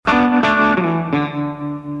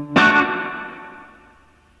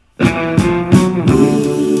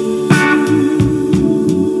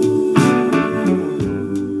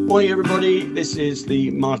everybody. This is the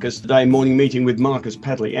Marcus Today morning meeting with Marcus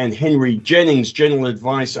Padley and Henry Jennings. General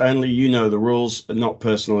advice only. You know the rules, not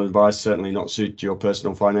personal advice, certainly not suited to your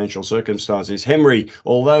personal financial circumstances. Henry,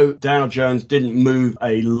 although Dow Jones didn't move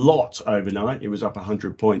a lot overnight, it was up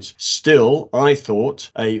 100 points. Still, I thought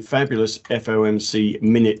a fabulous FOMC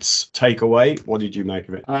minutes takeaway. What did you make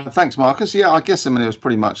of it? Thanks, Marcus. Yeah, I guess it was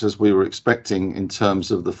pretty much as we were expecting in terms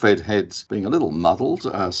of the Fed heads being a little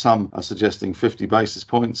muddled. Some are suggesting 50 basis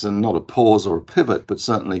points and not a pause or a pivot, but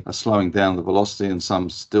certainly a slowing down the velocity, and some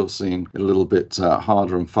still seeing a little bit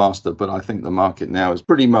harder and faster. But I think the market now is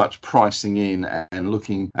pretty much pricing in and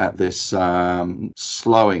looking at this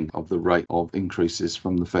slowing of the rate of increases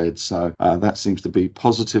from the Fed. So that seems to be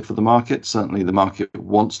positive for the market. Certainly the market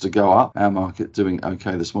wants to go up. Our market doing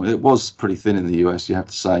okay this morning. It was pretty thin in the US, you have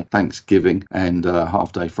to say, Thanksgiving and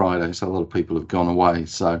half-day Friday, so a lot of people have gone away.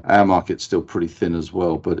 So our market's still pretty thin as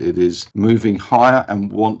well, but it is moving higher and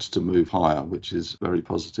wants to move higher, which is very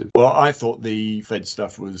positive. Well, I thought the Fed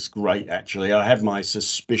stuff was great, actually. I had my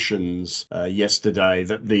suspicions yesterday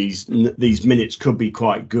that these minutes could be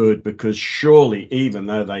quite good, because surely, even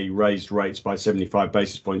though they raised rates by 75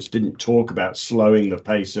 basis points, didn't talk about slowing the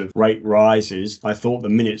pace of rate rises. I thought the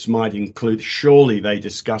minutes might include, surely they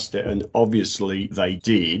discussed it, and obviously they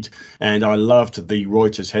did. And I loved the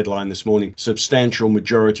Reuters headline this morning: substantial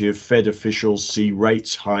majority of Fed officials see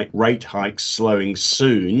rate hikes slowing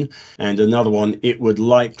soon. And another one: it would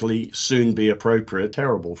likely soon be appropriate,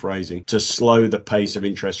 terrible phrasing, to slow the pace of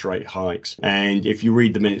interest rate hikes. And if you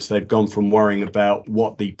read the minutes, they've gone from worrying about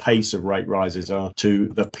what the pace of rate rises are to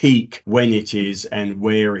the peak, when it is and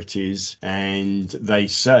where it is. And they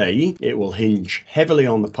say it will hinge heavily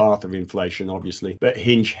on the path of inflation, obviously, but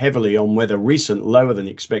hinge heavily on whether recent lower than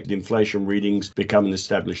expected inflation readings become an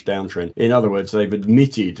established downtrend. In other words, they've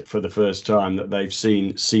admitted for the first time that they've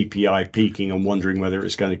seen CPI peaking and wondering whether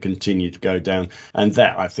it's going to continue to go down. And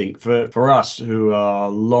that, I think, for us who are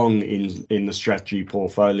long in the strategy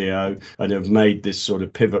portfolio and have made this sort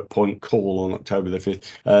of pivot point call on October the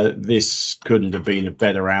 5th, this couldn't have been a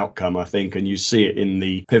better outcome, I think. And you see it in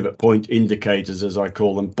the pivot point indicators, as I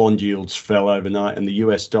call them. Bond yields fell overnight and the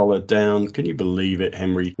US dollar down. Can you believe it,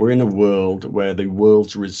 Henry? We're in a world where the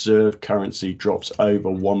world's reserve currency drops over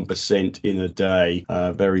 1% in a day.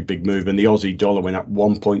 Very big move. And the Aussie dollar went up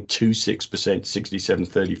 1.26%,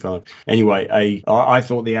 67.35. Anyway, I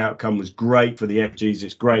thought the outcome was great for the FGs.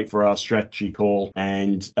 It's great for our strategy call.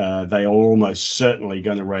 And they are almost certainly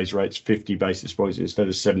going to raise rates 50 basis points instead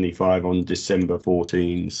of 75 on December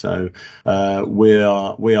 14. So we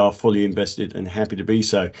are fully invested and happy to be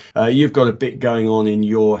so. You've got a bit going on in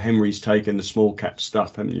your Henry's Take and the small cap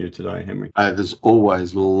stuff, haven't you, today, Henry? There's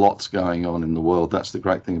always lots going on in the world. That's the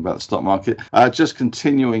great thing about the stock market. Just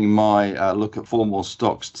continuing my look at 4 more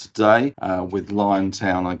stocks today, with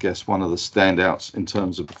Liontown, I guess, one of the standouts in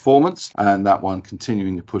terms of performance, and that one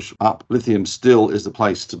continuing to push up. Lithium still is the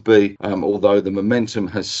place to be, although the momentum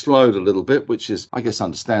has slowed a little bit, which is, I guess,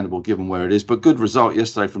 understandable given where it is. But good result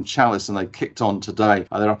yesterday from Chalice, and they kicked on today.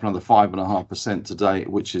 They're up another 5.5% today,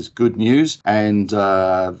 which is good news, and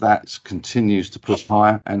that continues to push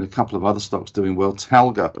higher. And a couple of other stocks doing well.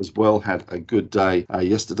 Talga as well had a good day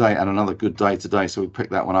yesterday and another good day today, so we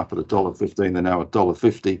picked that one up at $1.15. They're now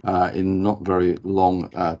 $1.50 in not very long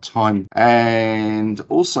time. And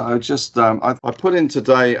also, just I put in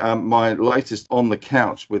today my latest On the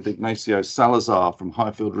Couch with Ignacio Salazar from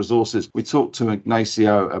Highfield Resources. We talked to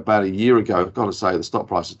Ignacio about a year ago. I've got to say the stock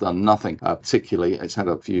price has done nothing particularly. It's had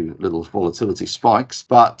a few little volatility spikes,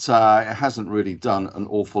 but it hasn't really done an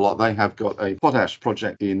awful lot. They have got a potash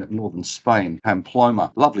project in northern Spain,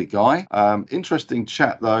 Pamplona. Lovely guy. Interesting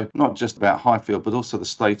chat though, not just about Highfield, but also the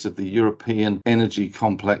state of the European energy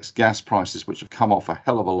complex, gas prices, which have come off a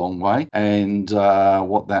hell of a long way, and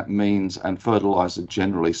what that means, and fertilizer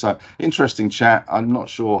generally. So interesting chat. I'm not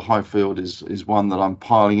sure Highfield is one that I'm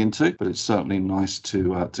piling into, but it's certainly nice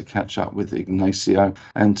to catch up with Ignacio.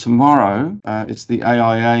 And tomorrow it's the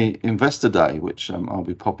AIA Investor Day, which I'll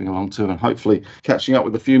be popping along to and hopefully catching up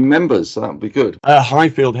with a few members. So that'll be good.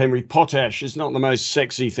 Highfield, Henry, potash is not the most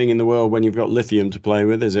sexy thing in the world when you've got lithium to play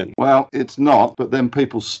with, is it? Well, it's not, but then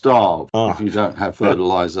people starve if you don't have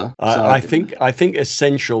fertilizer. I think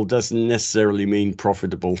essential doesn't necessarily mean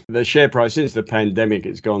profitable. The share price since the pandemic,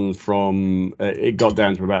 it's gone from it got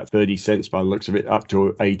down to about 30 cents by the looks of it, up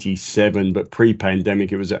to 87, but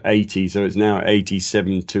pre-pandemic it was at 80, so it's now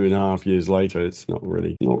 87 2.5 years later. It's not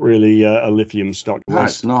really a lithium stock. No,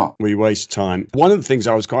 it's not. We waste time. One of the things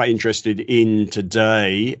I was quite interested in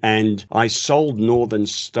today, and I sold Northern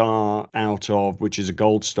Star out of, which is a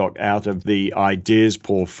gold stock, out of the ideas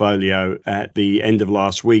portfolio at the end of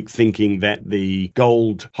last week, thinking that the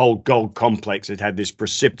gold whole gold complex had had this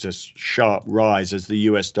precipitous sharp rise as the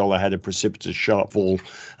US dollar had a precipitous sharp fall.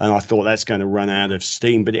 And I thought that's going to run out of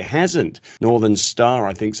steam, but it hasn't. Northern Star,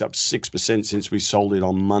 I think, is up 6% since we sold it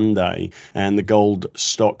on Monday, and the gold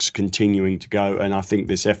stocks continuing to go. And I think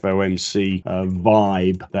this FOMC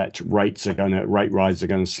vibe that rate rise are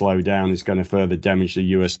going to slow down is going to further damage the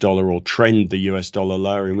US dollar or trend the US dollar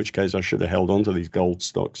lower, in which case I should have held on to these gold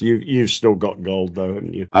stocks. You've still got gold though,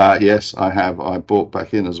 haven't you? Yes, I have. I bought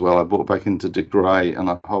back in as well. I bought back into De Grey and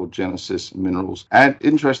I hold Genesis Minerals. And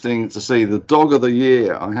interesting to see the dog of the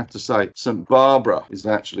year, I have to say, St. Barbara is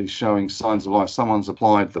actually showing signs of life. Someone's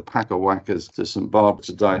applied the packer whackers to St. Barbara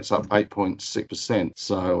today. It's up 8.6%.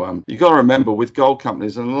 So you've got to remember with gold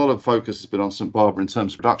companies, and a lot of focus has been on St. Barbara in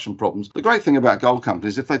terms of production problems. The great thing about gold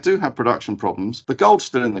companies, if they do have production problems, the gold's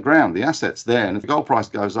still in the ground, the asset's there. And if the gold price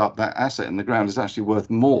goes up, that asset in the ground is actually worth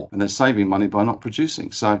more, and they're saving money by not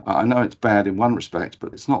producing. So I know it's bad in one respect,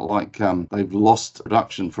 but it's not like they've lost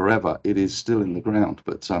production forever. It is still in the ground,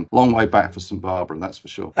 but long way back for St. Barbara, that's for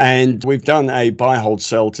sure. And we've done a buy, hold,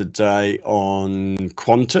 sell today on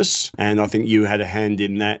Qantas, and I think you had a hand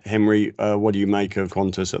in that, Henry. What do you make of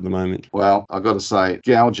Qantas at the moment? Well, I've got to say,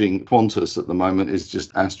 gouging Qantas at the moment is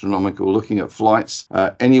just astronomical. Looking at flights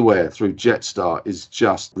anywhere through Jetstar is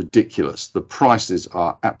just ridiculous. The prices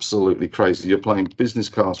are absolutely crazy. You're paying business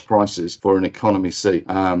class prices for an economy seat.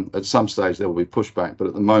 At some stage there will be pushback, but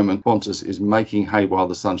at the moment Qantas is making hay while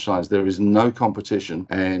the sun shines. There is no competition,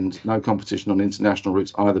 and no competition on international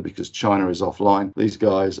routes either, because China is offline. These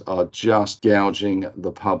guys are just gouging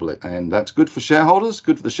the public, and that's good for shareholders,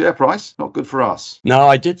 good for the share price, not good for us. No,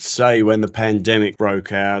 I did say when the pandemic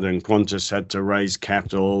broke out and Qantas had to raise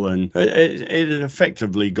capital, and it had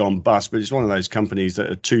effectively gone bust, but it's one of those companies that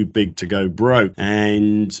are too big to go broke,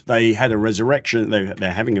 and they had a resurrection.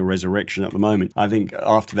 They're having a resurrection at the moment. I think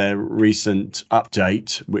after their recent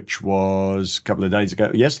update, which was a couple of days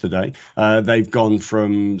ago, yesterday, they've gone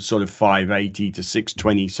from sort of 580 to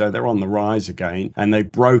 620, so they're on the rise again, and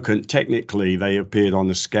they've broken. Technically, they appeared on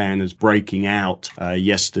the scan as breaking out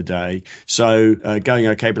yesterday, so going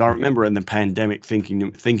okay. But I remember in the pandemic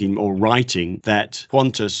thinking or writing that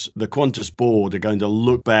the Qantas board are going to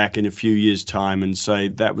look back in a few years' time and say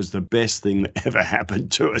that was the best thing that ever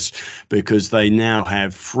happened to us, because they now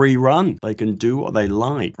have free run. They can do what they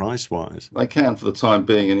like price-wise. They can for the time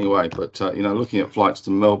being anyway, but looking at flights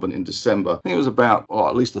to Melbourne in December, I think it was about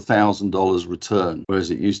at least $1,000 return,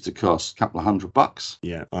 whereas it used to cost a couple of $100.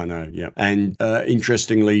 Yeah, I know, yeah. And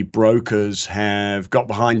interestingly, brokers have got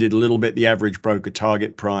behind it a little bit. The average broker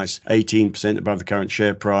target price, 18% above the current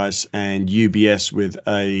share price, and UBS with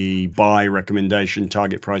a buy recommendation,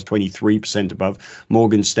 target price 23% above.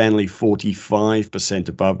 Morgan Stanley 45%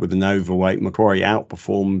 above with an overweight. Macquarie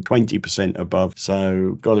outperformed 20% above.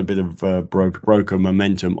 So got a bit of broker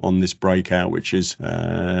momentum on this breakout, which is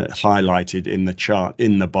highlighted in the chart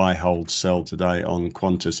in the buy, hold, sell today on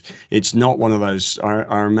Qantas. It's not one of those.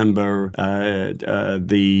 I remember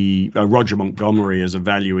Roger Montgomery, as a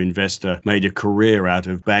value investor, made a career out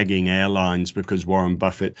of bagging airlines because Warren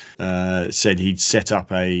Buffett said he'd set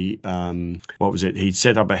up a He'd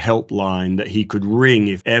set up a helpline that he could ring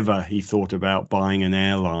if ever he thought about buying an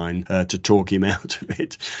airline to talk him out of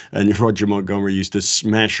it. And Roger Montgomery used to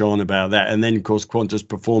smash on about that. And then, of course, Qantas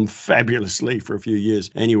performed fabulously for a few years.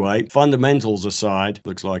 Anyway, fundamentals aside,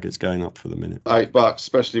 looks like it's going up for the minute. $8,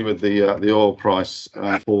 especially with the oil price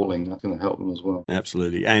falling. That's going to help them as well.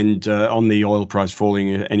 Absolutely. And on the oil price falling,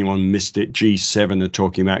 if anyone missed it, G7 are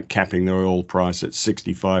talking about capping their oil price at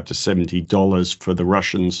 $65 to $70 for the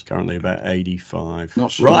Russians, currently about 85.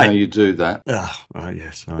 Not sure how you do that.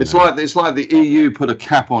 Yes. It's like the EU put a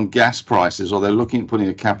cap on gas prices, or they're looking at putting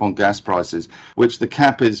a cap on gas prices, which the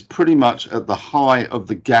cap is pretty much at the high of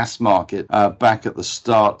the gas market back at the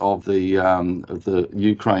start of the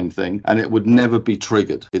Ukraine thing, and it would never be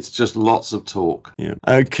triggered. It's just lots of talk. Yeah.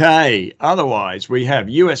 Okay. Otherwise, we have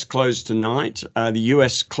US close tonight. The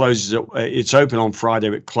US closes it's open on Friday,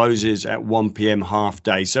 but closes at 1 p.m. half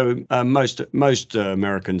day. So most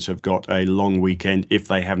Americans have got a long weekend if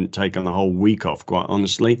they haven't taken the whole week off, quite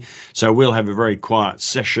honestly. So we'll have a very quiet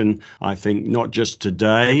session, I think, not just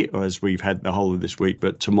today, as we've had the whole of this week,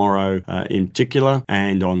 but tomorrow in particular,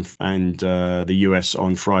 and the US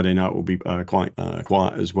on Friday night will be quite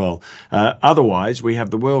quiet as well. Otherwise, we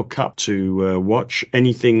have the World Cup to watch.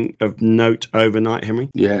 Anything of note overnight, Henry?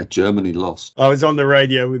 Yeah, Germany lost. I was on the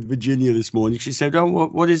radio with Virginia this morning. She said,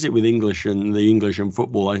 what is it with English and the English and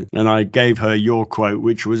football? And I gave her your quote,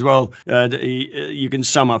 which was, you can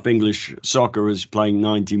sum up English soccer as playing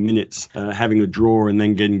 90 minutes, having a draw and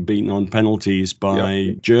then getting beaten on penalties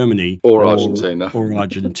by Germany. Or Argentina. Or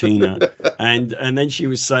Argentina. And then she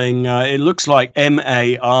was saying it looks like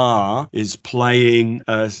MAR is playing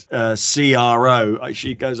CRO.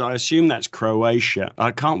 She goes, I assume that's Croatia.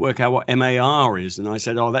 I can't work out what MAR is. And I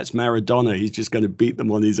said, oh, that's Maradona. He's just going to beat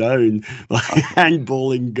them on his own, like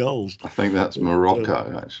handballing goals. I think that's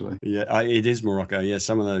Morocco, actually. Yeah, it is Morocco. Yeah,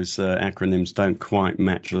 some of those acronyms don't quite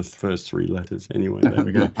match the first three letters. Anyway, there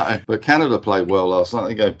we go. No, but Canada played well last night.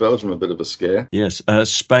 They gave Belgium a bit of a scare. Yes,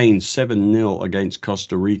 Spain 7-0 against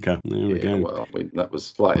Costa Rica. There we go. Well, that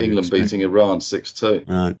was like England beating Iran 6-2.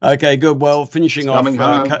 Right. Okay, good. Well, finishing off. Coming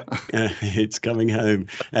home. It's coming home.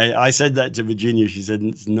 I said that to Virginia. She said,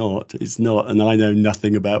 it's not. And I know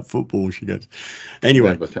nothing about football, she goes.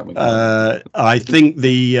 Anyway, I think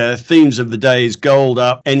the themes of the day is gold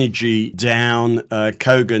up, energy down,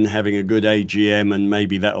 Kogan having a good AGM, and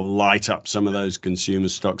maybe that'll light up some of those consumer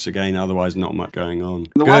stocks again. Otherwise, not much going on.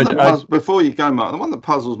 Before you go, Mark, the one that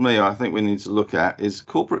puzzles me, I think we need to look at is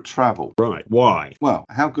corporate travel. Right. Why? Well,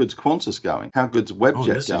 how good's Qantas going? How good's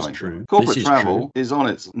Webjet going? True. Corporate travel is on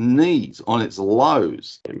its knees, on its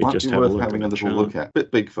lows. Might be worth having a little look at.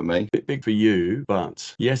 Bit big for me. Bit big for you,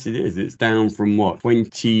 but yes, it is. It's down from what,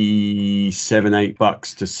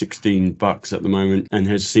 $27-8 to $16 at the moment, and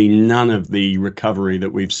has seen none of the recovery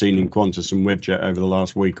that we've seen in Qantas and Webjet over the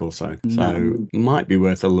last week or so. So might be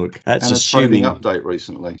worth a look. That's assuming update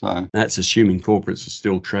recently. So. That's assuming corporates are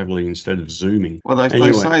still travelling instead of zooming. Well,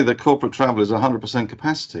 they say that corporate travel is 100%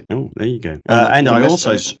 capacity. Oh, there you go. And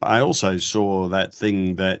I also saw that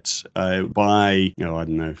thing that by I don't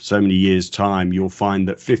know, so many years time, you'll find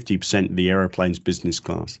that 50% of the aeroplane's business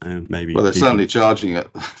class. Maybe. Well, they're certainly charging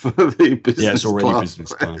it for the business class. Yeah, it's already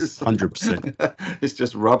business class. 100%. It's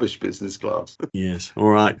just rubbish business class. Yes. All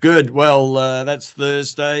right. Good. Well, that's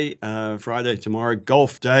Thursday. Friday tomorrow,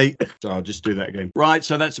 golf day. So I'll just do that again. Right.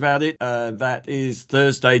 So that's about it. That is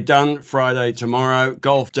Thursday done. Friday tomorrow,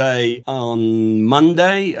 golf day on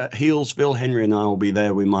Monday at Healesville. Henry and I will be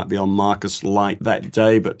there. We might be on Marcus Light that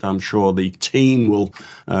day, but I'm sure the team will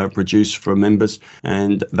produce for members.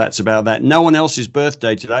 And that's about that. No one else's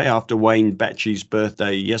birthday today after Wayne Batchy's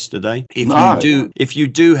birthday yesterday. If you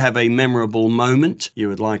do have a memorable moment you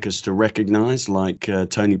would like us to recognise, like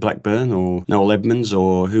Tony Blackburn or Noel Edmonds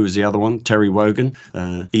or who was the other one, Terry Wogan,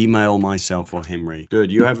 email myself or Henry.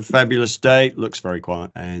 Good. You have a fabulous day. Looks very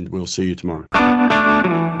quiet, and we'll see you tomorrow.